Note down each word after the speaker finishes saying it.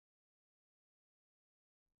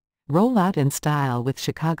Roll out in style with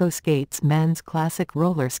Chicago Skates Men's Classic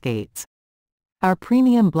Roller Skates. Our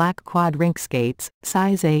premium black Quad Rink Skates,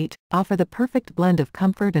 size 8, offer the perfect blend of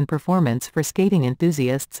comfort and performance for skating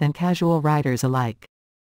enthusiasts and casual riders alike.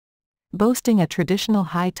 Boasting a traditional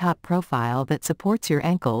high-top profile that supports your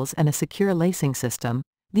ankles and a secure lacing system,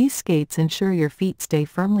 these skates ensure your feet stay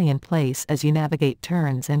firmly in place as you navigate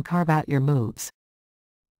turns and carve out your moves.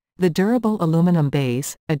 The durable aluminum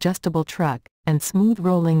base, adjustable truck, and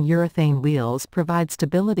smooth-rolling urethane wheels provide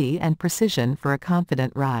stability and precision for a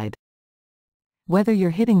confident ride. Whether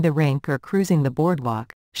you're hitting the rink or cruising the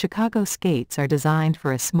boardwalk, Chicago Skates are designed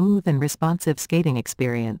for a smooth and responsive skating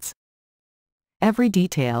experience. Every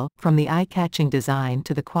detail, from the eye-catching design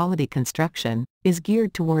to the quality construction, is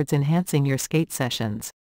geared towards enhancing your skate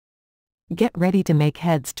sessions. Get ready to make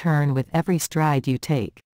heads turn with every stride you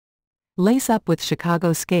take. Lace up with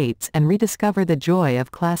Chicago Skates and rediscover the joy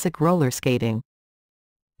of classic roller skating.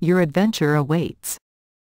 Your adventure awaits.